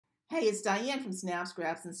Hey, it's Diane from Snaps,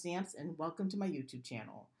 Scraps, and Stamps, and welcome to my YouTube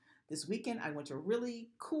channel. This weekend, I went to a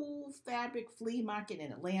really cool fabric flea market in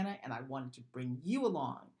Atlanta, and I wanted to bring you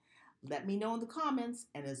along. Let me know in the comments,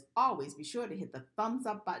 and as always, be sure to hit the thumbs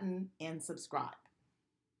up button and subscribe.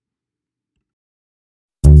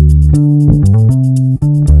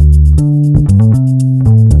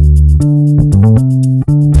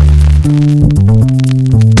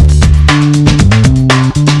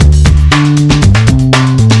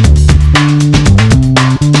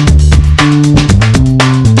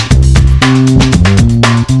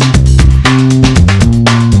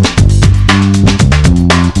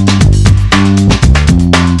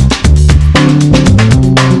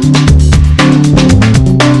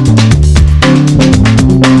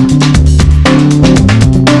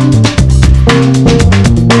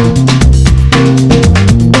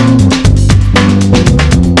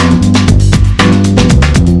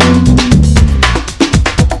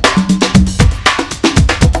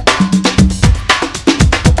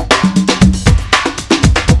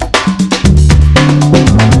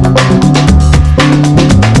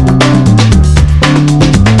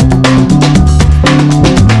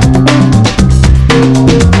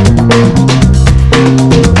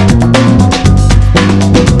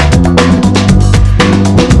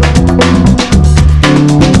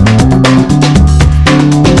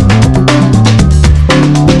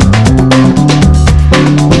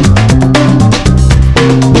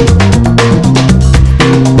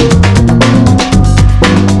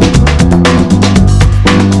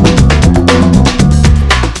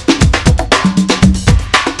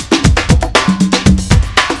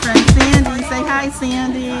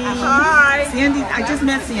 Sandy, I just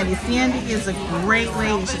met Sandy. Sandy is a great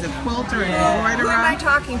lady. She's a quilter and embroiderer. Who am I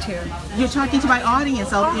talking to? You're talking to my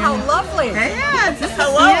audience out there. Oh, how lovely. Yes, this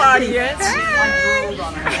Hello, Sandy. audience. Hey.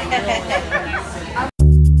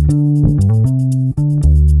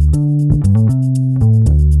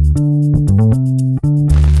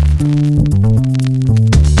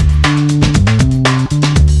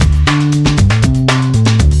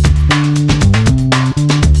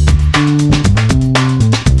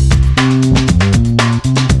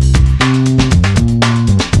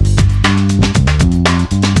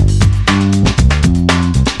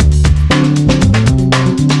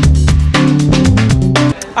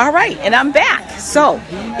 All right, and I'm back. So,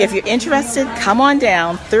 if you're interested, come on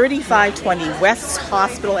down 3520 West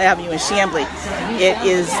Hospital Avenue in Chamblee. It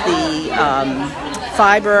is the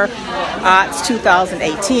Fiber Arts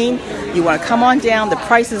 2018. You want to come on down. The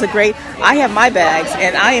prices are great. I have my bags,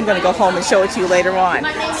 and I am going to go home and show it to you later on.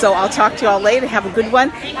 So, I'll talk to you all later. Have a good one,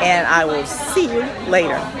 and I will see you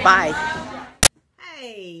later. Bye.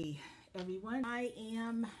 Hey, everyone. I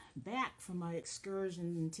am back from my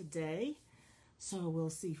excursion today. So we'll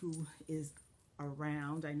see who is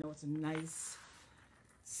around. I know it's a nice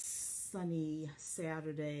sunny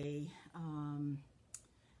Saturday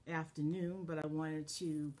afternoon, but I wanted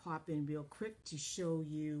to pop in real quick to show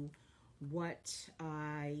you what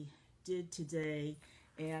I did today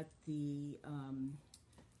at the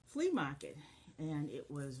flea market. And it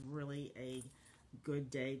was really a good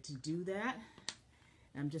day to do that.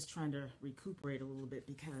 I'm just trying to recuperate a little bit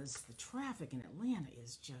because the traffic in Atlanta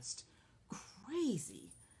is just crazy.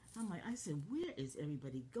 I'm like, I said, where is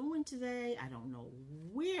everybody going today? I don't know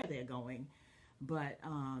where they're going, but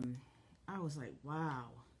I was like, wow,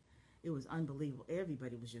 it was unbelievable.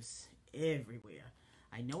 Everybody was just everywhere.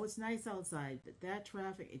 I know it's nice outside, but that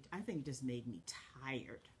traffic, I think it just made me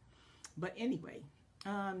tired. But anyway,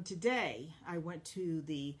 today I went to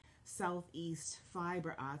the Southeast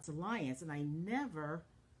Fiber Arts Alliance, and I never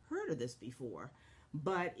heard of this before,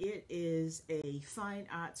 but it is a fine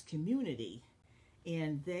arts community.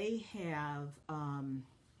 And they have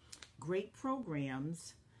great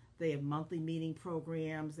programs. They have monthly meeting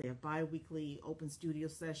programs. They have bi-weekly open studio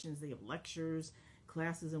sessions. They have lectures,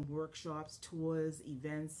 classes and workshops, tours,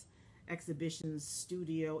 events, exhibitions,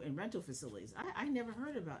 studio, and rental facilities. I never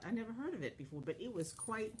heard of it before, but it was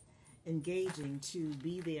quite engaging to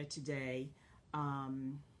be there today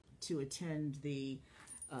to attend the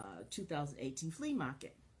 2018 flea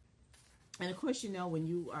market. And of course, you know, when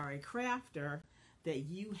you are a crafter, that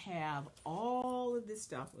you have all of this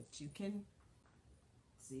stuff, which you can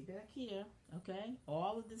see back here, okay?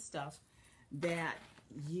 All of this stuff that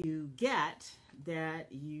you get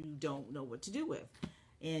that you don't know what to do with.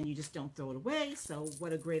 And you just don't throw it away. So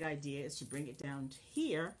what a great idea is to bring it down to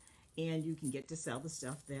here, and you can get to sell the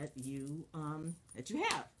stuff that you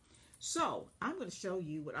have. So I'm going to show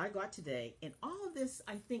you what I got today. And all of this,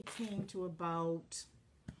 I think, came to about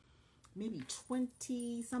maybe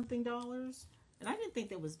 $20-something. And I didn't think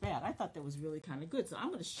that was bad. I thought that was really kind of good. So I'm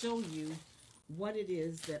going to show you what it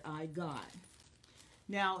is that I got.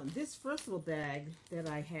 Now, this first little bag that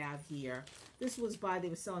I have here, this was they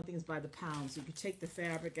were selling things by the pound. So you could take the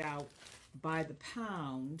fabric out by the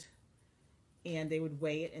pound, and they would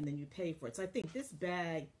weigh it, and then you pay for it. So I think this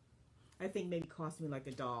bag, maybe cost me like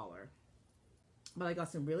 $1. But I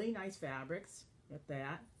got some really nice fabrics at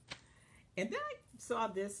that. And then I saw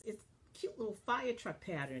this, it's a cute little fire truck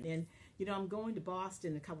pattern. And, you know, I'm going to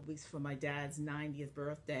Boston in a couple weeks for my dad's 90th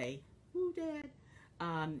birthday. Woo, Dad.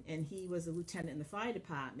 And he was a lieutenant in the fire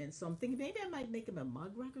department. So I'm thinking maybe I might make him a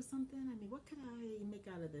mug rug or something. I mean, what could I make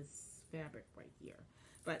out of this fabric right here?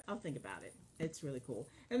 But I'll think about it. It's really cool.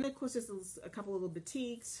 And then, of course, there's a couple of little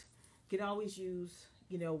batiks. You can always use,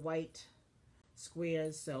 you know, white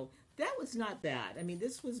squares. So that was not bad. I mean,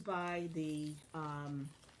 this was by the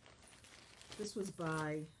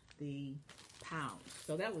pound.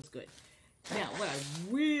 So that was good. Now, what I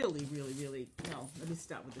really, no, let me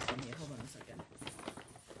start with this one here. Hold on a second.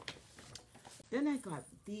 Then I got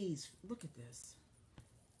these. Look at this.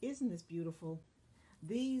 Isn't this beautiful?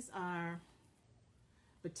 These are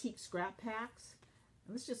batik scrap packs.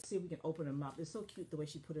 And let's just see if we can open them up. It's so cute the way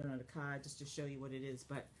she put it on the card just to show you what it is.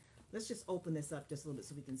 But let's just open this up just a little bit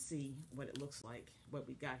so we can see what it looks like, what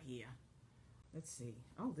we got here. Let's see.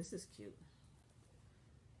 Oh, this is cute.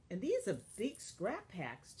 And these are big scrap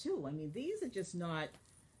packs, too. I mean, these are just not,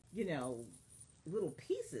 you know, little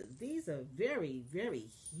pieces. These are very, very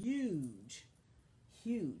huge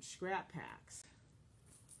scrap packs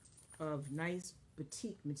of nice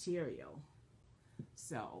batik material.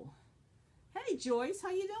 So, hey, Joyce, how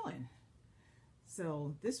you doing?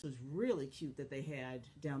 So, this was really cute that they had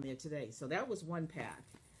down there today. So, that was one pack.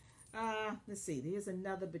 Let's see. Here's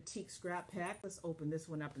another batik scrap pack. Let's open this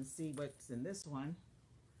one up and see what's in this one.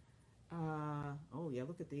 Oh yeah,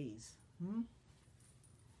 look at these.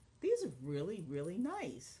 These are really, really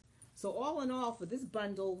nice. So all in all, for this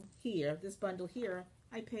bundle here,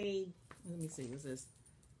 I paid, let me see, what's this?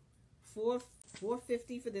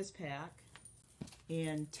 $4.50 for this pack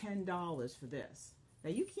and $10 for this. Now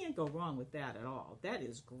you can't go wrong with that at all. That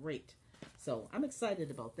is great. So I'm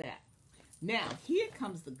excited about that. Now here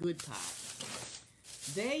comes the good part.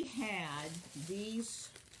 They had these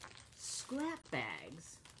scrap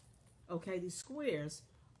bags. Okay, these squares,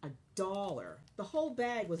 $1. The whole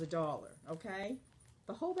bag was $1. Okay,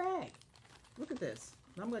 the whole bag. Look at this.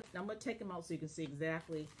 I'm gonna take them out so you can see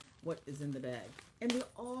exactly what is in the bag. And they're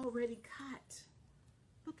already cut.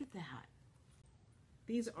 Look at that.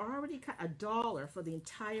 These are already cut. $1 for the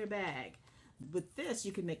entire bag. With this,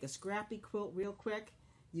 you can make a scrappy quilt real quick.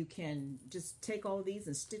 You can just take all of these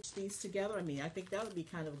and stitch these together. I mean, I think that would be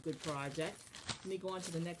kind of a good project. Let me go on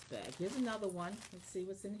to the next bag. Here's another one. Let's see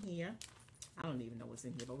what's in here. I don't even know what's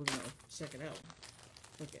in here, but we're going to check it out.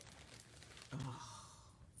 Look at, oh,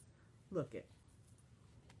 look at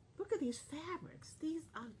these fabrics. These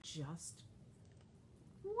are just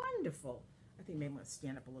wonderful. I think maybe I'm going to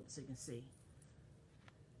stand up a little so you can see.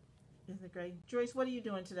 Isn't it great? Joyce, what are you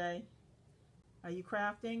doing today? Are you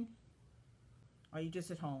crafting? Or are you just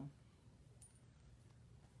at home?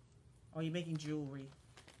 Or are you making jewelry?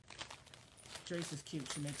 Joyce is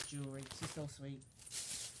cute. She makes jewelry. She's so sweet.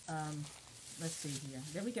 Let's see here.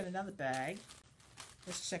 Then we get another bag.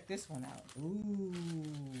 Let's check this one out. Ooh.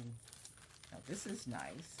 Now this is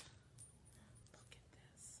nice. Look at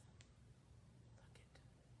this.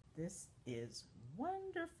 Look at this. Is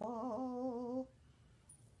wonderful.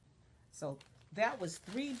 So that was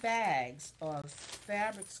 3 bags of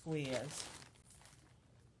fabric squares.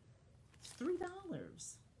 It's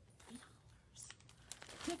 $3.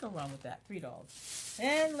 Can't go wrong with that. $3.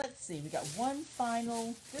 And let's see, we got one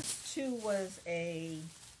final. This too was I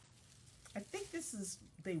think this is,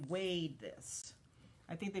 they weighed this.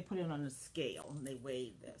 I think they put it on a scale and they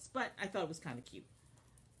weighed this. But I thought it was kind of cute.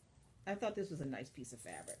 I thought this was a nice piece of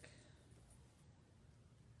fabric.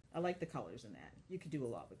 I like the colors in that. You could do a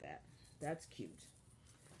lot with that. That's cute.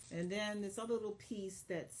 And then this other little piece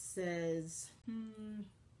that says,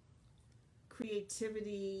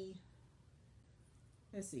 creativity.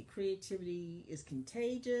 Let's see, creativity is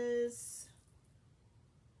contagious.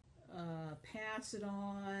 Pass it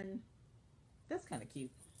on. That's kind of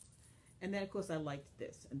cute. And then, of course, I liked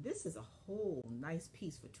this. And this is a whole nice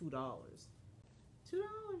piece for $2. $2.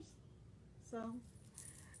 So,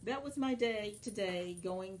 that was my day today,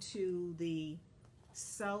 going to the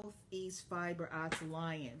Southeast Fiber Arts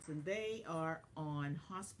Alliance. And they are on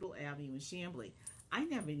Hospital Avenue in Chamblee. I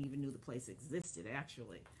never even knew the place existed,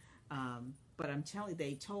 actually. But I'm telling you,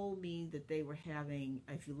 they told me that they were having,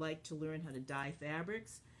 if you like to learn how to dye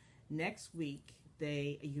fabrics, next week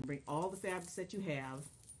You can bring all the fabrics that you have,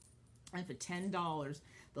 and for $10,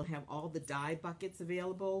 they'll have all the dye buckets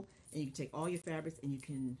available, and you can take all your fabrics and you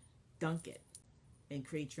can dunk it and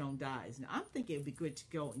create your own dyes. Now, I'm thinking it would be good to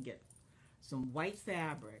go and get some white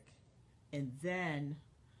fabric and then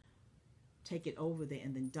take it over there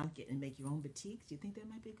and then dunk it and make your own batiks. Do you think that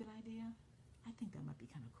might be a good idea? I think that might be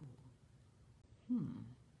kind of cool.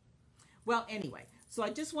 Well, anyway, so I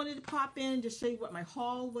just wanted to pop in to show you what my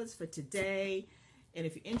haul was for today. And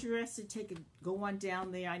if you're interested, go on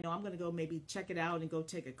down there. I know I'm going to go maybe check it out and go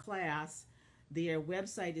take a class. Their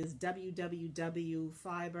website is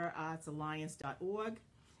www.fiberartsalliance.org.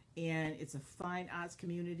 And it's a fine arts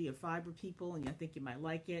community of fiber people, and I think you might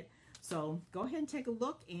like it. So go ahead and take a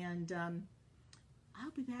look, and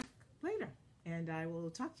I'll be back later. And I will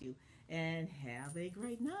talk to you. And have a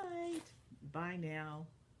great night. Bye now.